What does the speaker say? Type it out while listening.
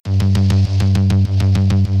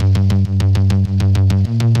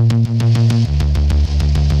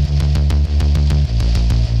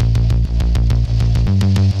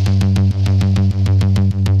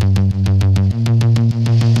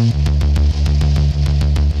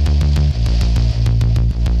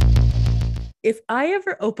if I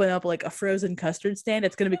ever open up like a frozen custard stand,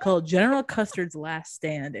 it's going to be called General Custard's Last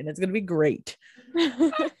Stand, and it's going to be great.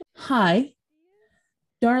 Hi,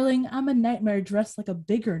 darling, I'm a nightmare dressed like a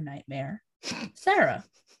bigger nightmare. Sarah.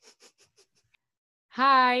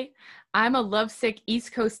 Hi, I'm a lovesick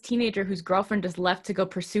East Coast teenager whose girlfriend just left to go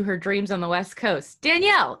pursue her dreams on the West Coast.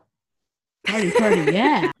 Danielle! Party,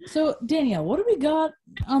 yeah. So, Danielle, what do we got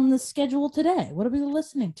on the schedule today? What are we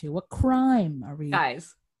listening to? What crime are we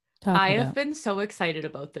Guys, talking I about? have been so excited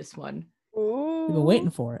about this one. Ooh. We've been waiting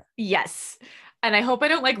for it. Yes. And I hope I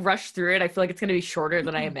don't like rush through it. I feel like it's going to be shorter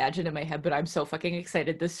than I imagined in my head, but I'm so fucking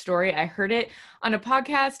excited. This story, I heard it on a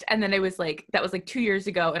podcast, and then it was like, that was like 2 years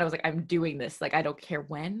ago, and I was like, I'm doing this. Like, I don't care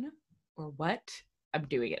when or what, I'm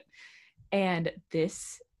doing it. And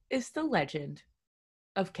this is the legend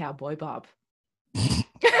of Cowboy Bob.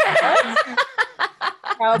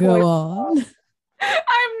 Go on.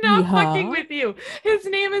 I'm not Yeehaw. fucking with you. His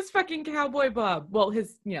name is fucking Cowboy Bob. Well,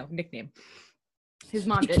 his, nickname. His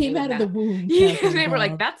mom He didn't came name out of that. the womb. They Cowboy were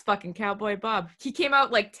like, Bob. that's fucking Cowboy Bob. He came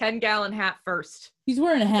out like 10-gallon hat first. He's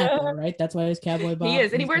wearing a hat though, right? That's why he's Cowboy Bob. He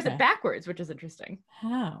is, and he wears Okay. it backwards, which is interesting.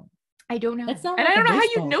 How? I don't know. That's not and like I don't a know how you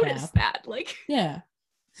baseball noticed cap. that. Like, Yeah.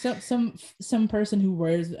 So some person who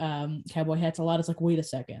wears cowboy hats a lot is like, wait a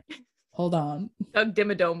second. Hold on. Doug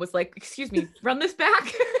Dimmadome was like, excuse me, run this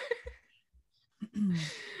back.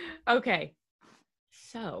 Okay.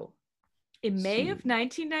 So, in May of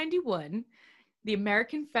 1991, the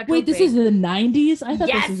American Federal Wait, this Bank... is the 90s? I thought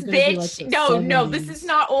Yes, this was going to be like bitch. the No, 70s. this is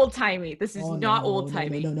not old-timey. This is not no,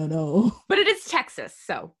 old-timey. No. But it is Texas,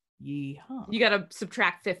 so Yeehaw. you gotta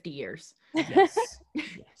subtract 50 years. Yes.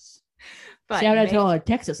 Yes. But Shout out May- to all our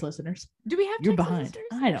Texas listeners. Do we have You're Texas behind. listeners?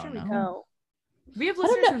 I don't Sure we know. do. No. We have I don't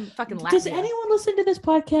listeners know. in fucking Latvia. Does anyone listen to this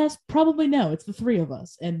podcast? Probably no. It's the three of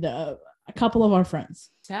us and a couple of our friends.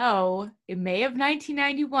 So, in May of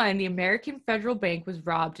 1991, the American Federal Bank was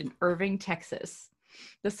robbed in Irving, Texas.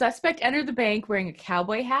 The suspect entered the bank wearing a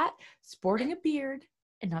cowboy hat, sporting a beard,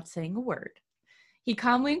 and not saying a word. He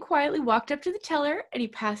calmly and quietly walked up to the teller, and he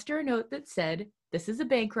passed her a note that said, "This is a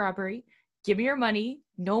bank robbery. Give me your money.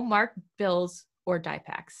 No marked bills or die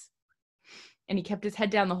packs." And he kept his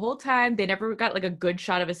head down the whole time. They never got like a good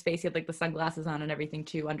shot of his face. He had like the sunglasses on and everything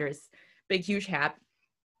too under his big, huge hat.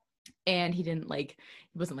 And he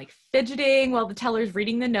wasn't like fidgeting while the teller's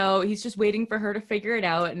reading the note. He's just waiting for her to figure it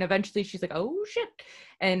out. And eventually she's like, oh shit,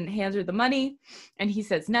 and hands her the money. And he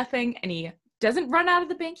says nothing. And he doesn't run out of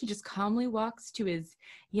the bank. He just calmly walks to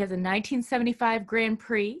he has a 1975 Grand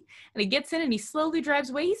Prix, and he gets in and he slowly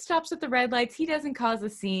drives away. He stops at the red lights. He doesn't cause a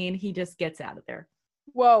scene. He just gets out of there.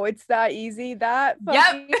 Whoa, it's that easy? That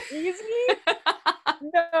fucking easy?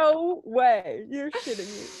 No way. You're shitting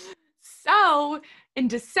me. So in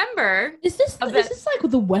December, Is this Of is that- this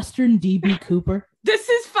like the Western DB Cooper? this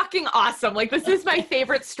is fucking awesome. Like, this is my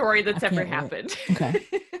favorite story that's I ever can't wait. happened. Okay.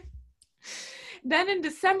 Then in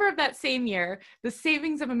December of that same year, the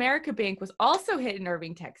Savings of America Bank was also hit in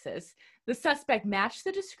Irving, Texas. The suspect matched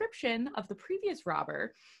the description of the previous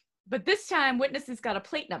robber, but this time witnesses got a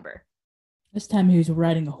plate number. This time he was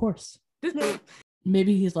riding a horse. This,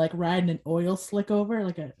 Maybe he's like riding an oil slick over,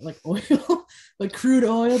 like oil, like crude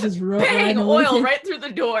oil, just bang, riding oil away. right through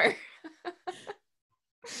the door.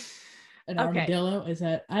 An Okay. armadillo? Is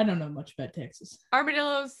that? I don't know much about Texas.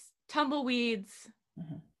 Armadillos, tumbleweeds,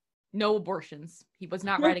 Uh-huh. no abortions. He was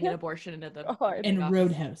not riding an abortion into the... God. And office.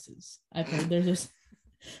 roadhouses. I've heard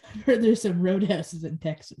there's some roadhouses in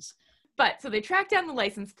Texas. But so they track down the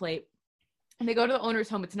license plate and they go to the owner's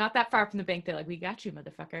home. It's not that far from the bank. They're like, we got you,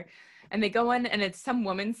 motherfucker. And they go in and it's some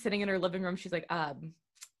woman sitting in her living room. She's like, I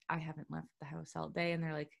haven't left the house all day. And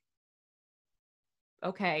they're like,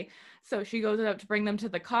 okay. So she goes out to bring them to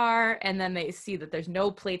the car, and then they see that there's no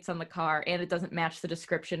plates on the car and it doesn't match the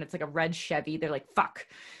description. It's like a red Chevy. They're like, fuck.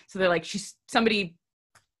 So they're like,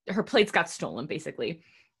 her plates got stolen basically.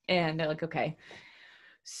 And they're like, okay.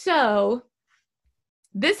 So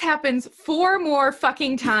this happens 4 more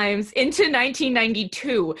fucking times into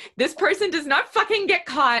 1992. This person does not fucking get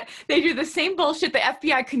caught. They do the same bullshit. The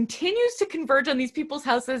FBI continues to converge on these people's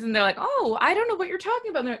houses, and they're like, oh, I don't know what you're talking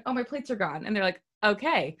about. And they're like, oh, my plates are gone. And they're like,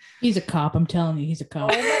 okay. He's a cop. I'm telling you, he's a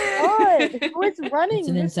cop. Oh my God. Who is running It's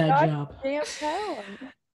an this inside job. goddamn town?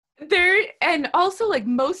 And also, like,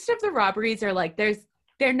 most of the robberies are like,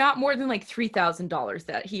 they're not more than like $3,000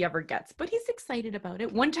 that he ever gets, but he's excited about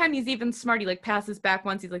it. One time he's even smart. He like passes back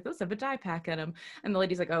once. He's like, those have a die pack in them. And the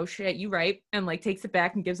lady's like, oh shit, you right. And like takes it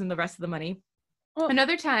back and gives him the rest of the money. Oh. One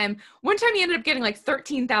time he ended up getting like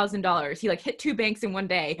 $13,000. He like hit 2 banks in one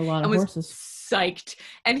day A lot and of was horses. psyched.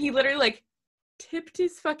 And he literally like tipped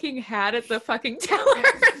his fucking hat at the fucking teller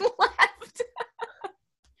and left.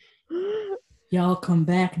 Y'all come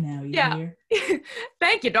back now, you Yeah. hear?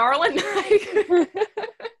 Thank you, darling.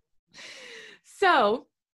 So,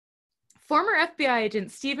 former FBI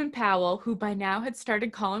agent Stephen Powell, who by now had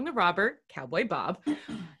started calling the robber Cowboy Bob,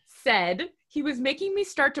 said, he was making me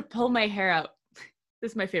start to pull my hair out.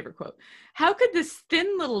 This is my favorite quote. How could this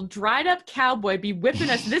thin little dried up cowboy be whipping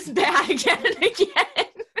us this bad again and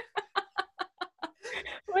again?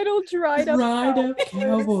 Little dried up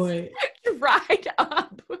cowboy. Dried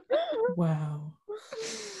up. Wow.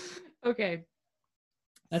 Okay.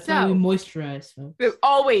 That's why we moisturize, folks.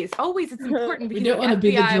 Always it's important because we don't want to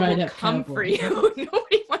be the dried up come cowboy. For you.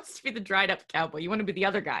 Nobody wants to be the dried up cowboy. You want to be the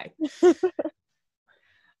other guy.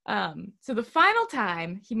 So the final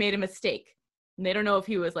time he made a mistake, and they don't know if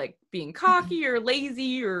he was like being cocky or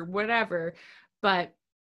lazy or whatever, but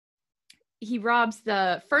he robs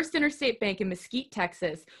the First Interstate Bank in Mesquite,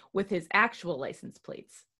 Texas with his actual license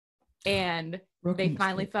plates. And they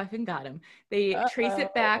finally fucking got him. They trace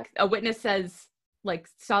it back. A witness says, like,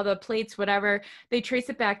 saw the plates, whatever. They trace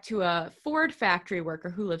it back to a Ford factory worker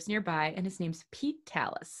who lives nearby, and his name's Pete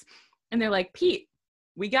Tallis. And they're like, Pete,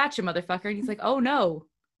 we got you, motherfucker. And he's like, oh no,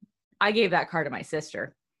 I gave that car to my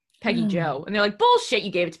sister, Peggy Jo. And they're like, bullshit, you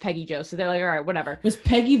gave it to Peggy Jo. So they're like, all right, whatever. Was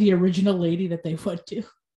Peggy the original lady that they went to?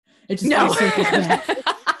 It just no. circles back.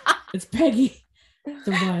 It's Peggy,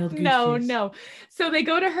 the wild goose chase. No. So they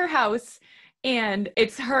go to her house, and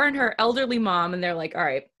it's her and her elderly mom, and they're like, all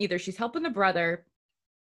right, either she's helping the brother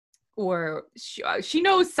or she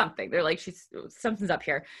knows something. They're like, something's up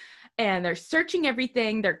here. And they're searching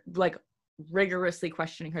everything. They're like rigorously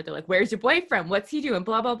questioning her. They're like, where's your boyfriend? What's he doing?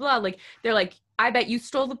 Blah, blah, blah. Like, they're like, I bet you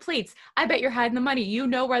stole the plates. I bet you're hiding the money. You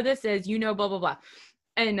know where this is. You know, blah, blah, blah.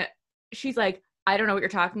 And she's like, I don't know what you're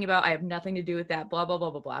talking about. I have nothing to do with that. Blah, blah, blah,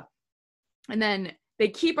 blah, blah. And then they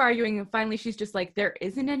keep arguing. And finally, she's just like, there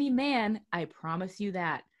isn't any man. I promise you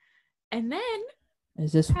that. And then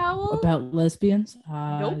is this Powell, about lesbians?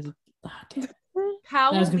 Nope.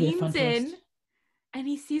 Powell leans in and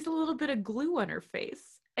he sees a little bit of glue on her face.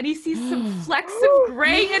 And he sees some flecks of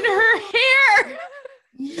gray in her hair.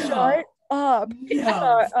 Shut up.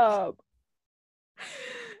 Shut up.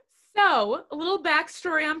 So, a little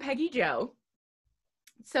backstory on Peggy Jo.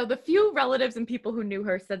 So the few relatives and people who knew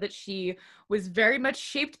her said that she was very much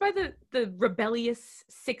shaped by the rebellious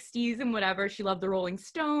 60s and whatever. She loved the Rolling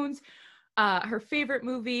Stones. Her favorite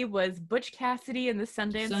movie was Butch Cassidy and the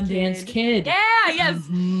Sundance Kid. Yeah, yes.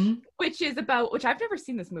 Mm-hmm. Which I've never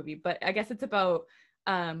seen this movie, but I guess it's about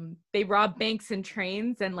they rob banks and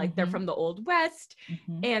trains, and like they're from the Old West,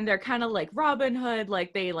 and they're kind of like Robin Hood,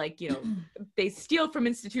 like they they steal from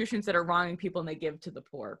institutions that are wronging people and they give to the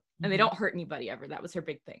poor, and they don't hurt anybody ever. That was her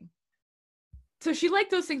big thing. So she liked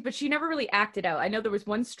those things, but she never really acted out. I know there was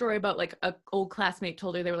one story about like an old classmate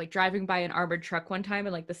told her they were like driving by an armored truck one time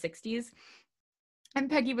in like the 60s, and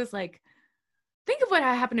Peggy was like, think of what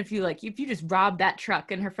happened if you just robbed that truck.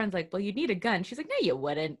 And her friend's like, well, you'd need a gun. She's like, no, you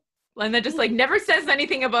wouldn't. And then just like never says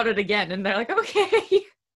anything about it again. And they're like, okay.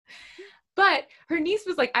 But her niece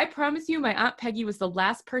was like, I promise you, my Aunt Peggy was the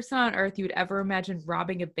last person on earth you would ever imagine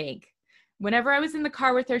robbing a bank. Whenever I was in the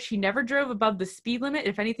car with her, she never drove above the speed limit.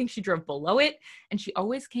 If anything, she drove below it. And she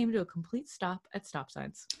always came to a complete stop at stop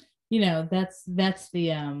signs. You know, that's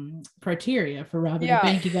the criteria for robbing a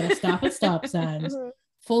bank. You got to stop at stop signs.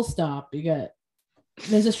 Full stop.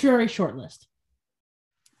 There's a very short list.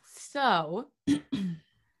 So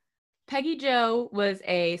Peggy Jo was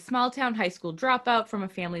a small town high school dropout from a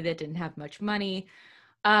family that didn't have much money.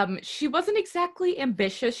 She wasn't exactly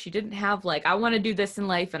ambitious. She didn't have like, I want to do this in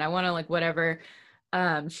life and I want to like whatever.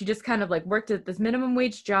 She just kind of like worked at this minimum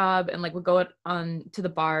wage job and like would go on to the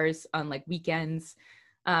bars on like weekends.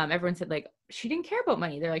 Everyone said like she didn't care about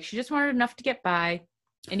money. They're like, she just wanted enough to get by.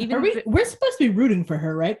 And even we're supposed to be rooting for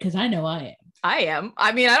her, right? Because I know I am. I am.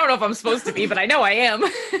 I mean, I don't know if I'm supposed to be, but I know I am.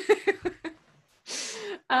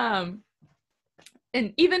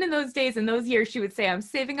 And even in those days, in those years, she would say, I'm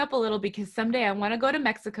saving up a little because someday I want to go to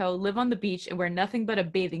Mexico, live on the beach, and wear nothing but a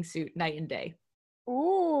bathing suit night and day.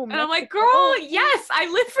 Ooh. And I'm like, girl, yes, I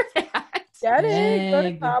live for that. Get it? Go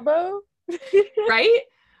to Cabo. Right?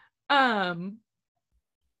 I'm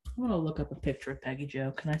going to look up a picture of Peggy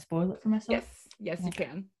Jo. Can I spoil it for myself? Yes, you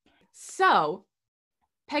can. So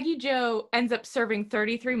Peggy Jo ends up serving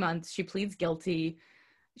 33 months. She pleads guilty.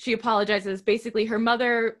 She apologizes. Basically, her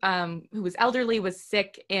mother, who was elderly, was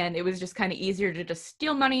sick, and it was just kind of easier to just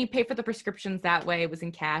steal money, pay for the prescriptions that way. It was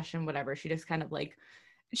in cash and whatever. She just kind of like,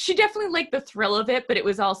 she definitely liked the thrill of it, but it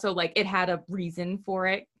was also like, it had a reason for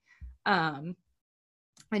it. And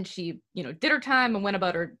she, did her time and went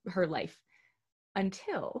about her life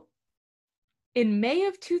until in May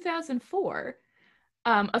of 2004,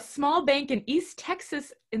 A small bank in East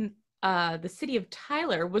Texas in the city of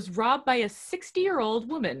Tyler was robbed by a 60-year-old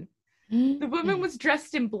woman. The woman was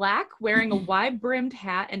dressed in black, wearing a wide-brimmed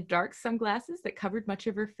hat and dark sunglasses that covered much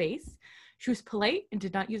of her face. She was polite and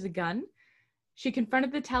did not use a gun. She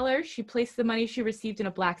confronted the teller. She placed the money she received in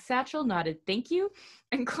a black satchel, nodded thank you,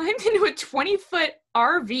 and climbed into a 20-foot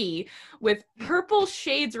RV with purple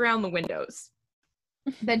shades around the windows.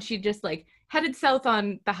 Then she just like headed south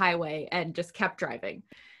on the highway and just kept driving.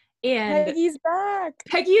 And Peggy's back.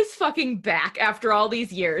 Peggy is fucking back after all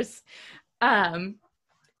these years.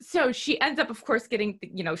 So she ends up, of course, getting,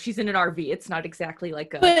 she's in an RV. It's not exactly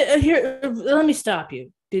like a... But here, let me stop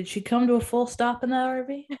you. Did she come to a full stop in that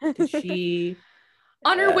RV? Did she...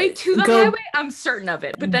 On her way to the highway? I'm certain of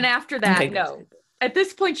it. But then after that, no. At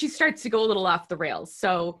this point, she starts to go a little off the rails.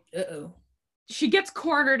 So she gets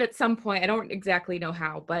cornered at some point. I don't exactly know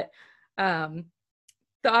how, but the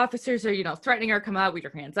officers are, threatening her, come out with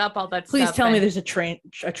your hands up, all that stuff. Please tell me there's a train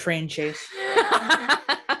chase.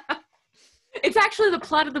 It's actually the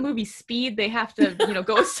plot of the movie Speed. They have to,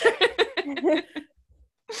 go.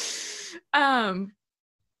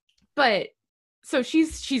 But so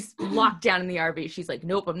she's locked down in the RV. She's like,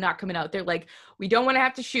 nope, I'm not coming out. They're like, we don't want to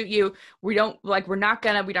have to shoot you. We're not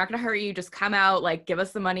gonna hurt you. Just come out, like, give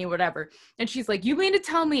us the money, whatever. And she's like, you mean to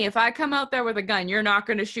tell me if I come out there with a gun, you're not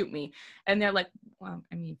gonna shoot me? And they're like, well,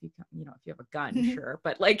 I mean, if you have a gun, sure.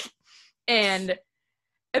 But like, and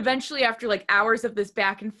eventually, after like hours of this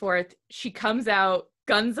back and forth, she comes out,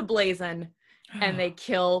 guns ablazing, and they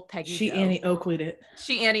kill Peggy. She Annie Oakley'd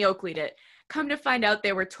it. Come to find out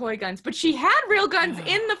they were toy guns, but she had real guns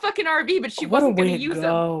in the fucking RV, but she wasn't going to use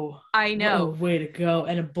them. I know. What a way to go.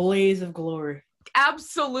 And a blaze of glory.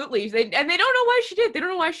 Absolutely. They don't know why she did. They don't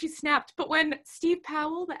know why she snapped. But when Steve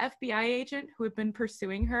Powell, the FBI agent who had been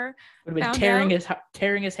pursuing her, would have been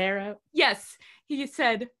tearing his hair out. Yes. He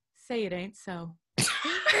said, say it ain't so.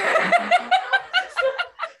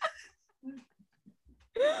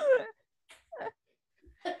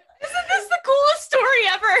 Isn't this the coolest story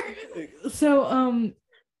ever? So,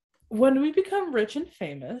 when we become rich and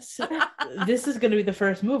famous, this is going to be the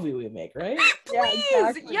first movie we make, right? Please, yeah,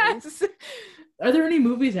 exactly. Yes. Are there any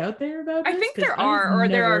movies out there about this? I think there are, or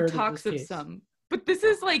there are talks of some. But this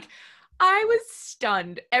is like, I was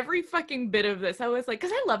stunned every fucking bit of this. I was like,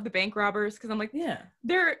 because I love the bank robbers, because I'm like, yeah,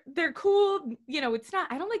 they're cool. It's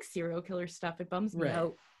not, I don't like serial killer stuff. It bums me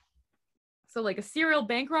out. So like a serial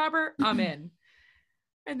bank robber, I'm in.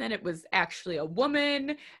 And then it was actually a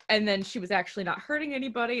woman, and then she was actually not hurting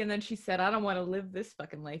anybody, and then she said, I don't want to live this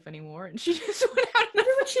fucking life anymore, and she just went out. I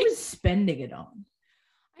wonder what she was spending it on.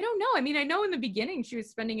 I don't know. I mean, I know in the beginning she was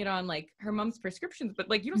spending it on like her mom's prescriptions, but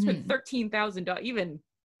like you don't spend $13,000, even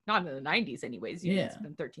not in the 90s anyways. You didn't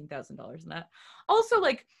spend $13,000 on that. Also,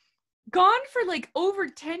 like, gone for like over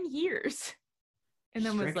 10 years. And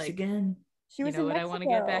then was like, again. She was, what I want to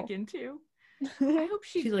get back into? I hope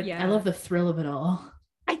she's like, I love the thrill of it all.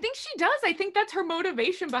 I think she does. I think that's her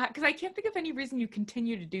motivation behind, because I can't think of any reason you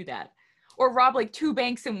continue to do that. Or rob like 2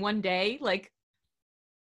 banks in one day. Like,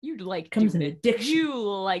 you'd like comes an addiction. You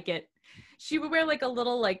like it. She would wear like a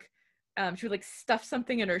little like she would like stuff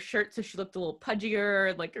something in her shirt so she looked a little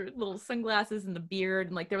pudgier, like her little sunglasses and the beard,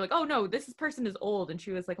 and like they were like, oh no, this person is old, and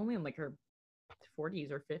she was like only in like her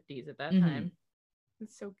 40s or 50s at that time.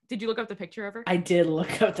 So did you look up the picture of her? I did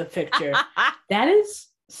look up the picture. That is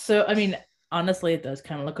so, I mean, honestly, it does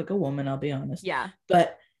kind of look like a woman, I'll be honest. Yeah.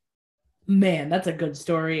 But man, that's a good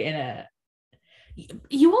story. And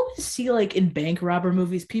you always see like in bank robber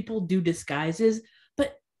movies, people do disguises,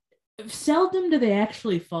 but seldom do they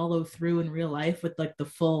actually follow through in real life with like the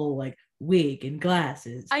full like wig and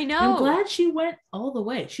glasses. I know. I'm glad she went all the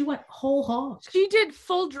way. She went whole hog. She did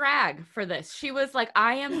full drag for this. She was like,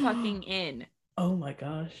 I am fucking in. Oh my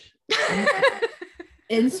gosh.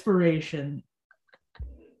 Inspiration.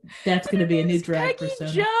 That's going to be a new drag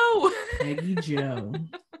persona. Peggy Joe.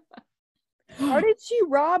 How did she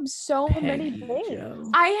rob so many banks?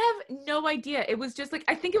 I have no idea. It was just like,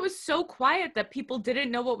 I think it was so quiet that people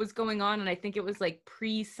didn't know what was going on. And I think it was like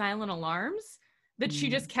pre-silent alarms that she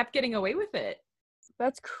just kept getting away with it.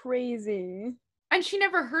 That's crazy. And she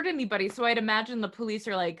never hurt anybody. So I'd imagine the police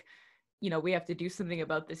are like, we have to do something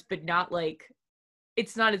about this, but not like,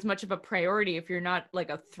 it's not as much of a priority if you're not like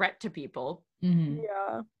a threat to people.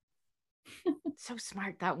 Yeah. So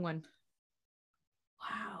smart, that one.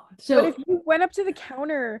 Wow. So but if you went up to the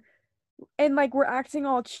counter and like were acting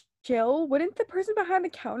all chill, wouldn't the person behind the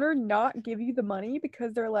counter not give you the money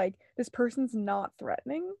because they're like, this person's not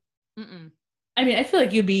threatening? I mean, I feel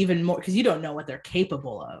like you'd be even more, because you don't know what they're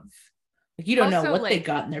capable of. Like, you don't know what they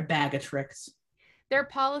got in their bag of tricks. their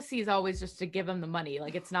policy is always just to give them the money.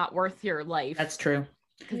 Like, it's not worth your life. That's true.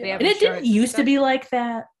 Because they Yeah. have And it didn't insurance and used to stuff. be like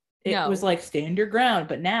that. It No. was like stand your ground,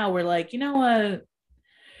 but now we're like, you know what?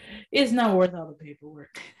 It's not worth all the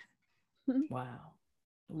paperwork. Wow.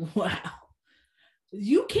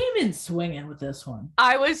 You came in swinging with this one.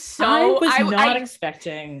 I was not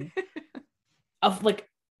expecting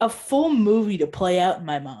a full movie to play out in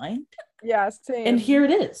my mind. Yeah, same. And here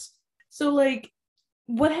it is. So like,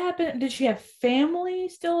 what happened? Did she have family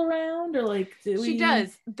still around, or like She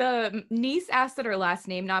does. The niece asked that her last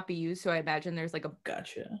name not be used, so I imagine there's like a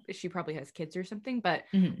Gotcha. she probably has kids or something. But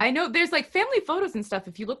Mhm. I know there's like family photos and stuff.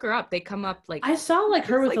 If you look her up, they come up like I saw like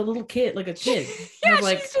her It's with like- a little kid, like a kid. yeah, With,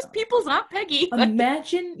 like, she's just people's Aunt Peggy.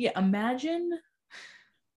 imagine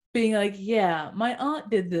being like, yeah, my aunt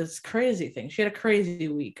did this crazy thing. She had a crazy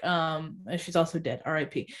week. And she's also dead,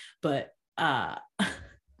 R.I.P. But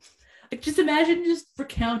like, just imagine just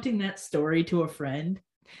recounting that story to a friend.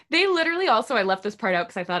 They literally also, I left this part out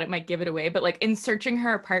because I thought it might give it away, but like in searching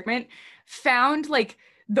her apartment, found like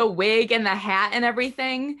the wig and the hat and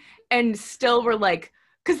everything, and still were like,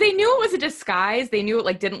 because they knew it was a disguise. They knew it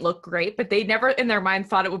like didn't look great, but they never in their mind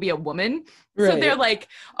thought it would be a woman. So Right. they're like,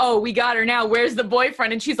 oh, we got her now. Where's the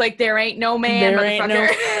boyfriend? And she's like, there ain't no man, There ain't no,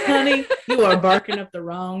 motherfucker. honey, you are barking up the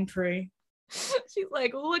wrong tree. She's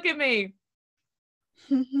like, look at me.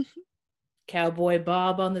 Cowboy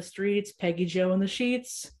Bob on the streets, Peggy Joe in the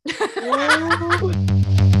sheets.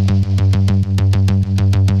 Oh.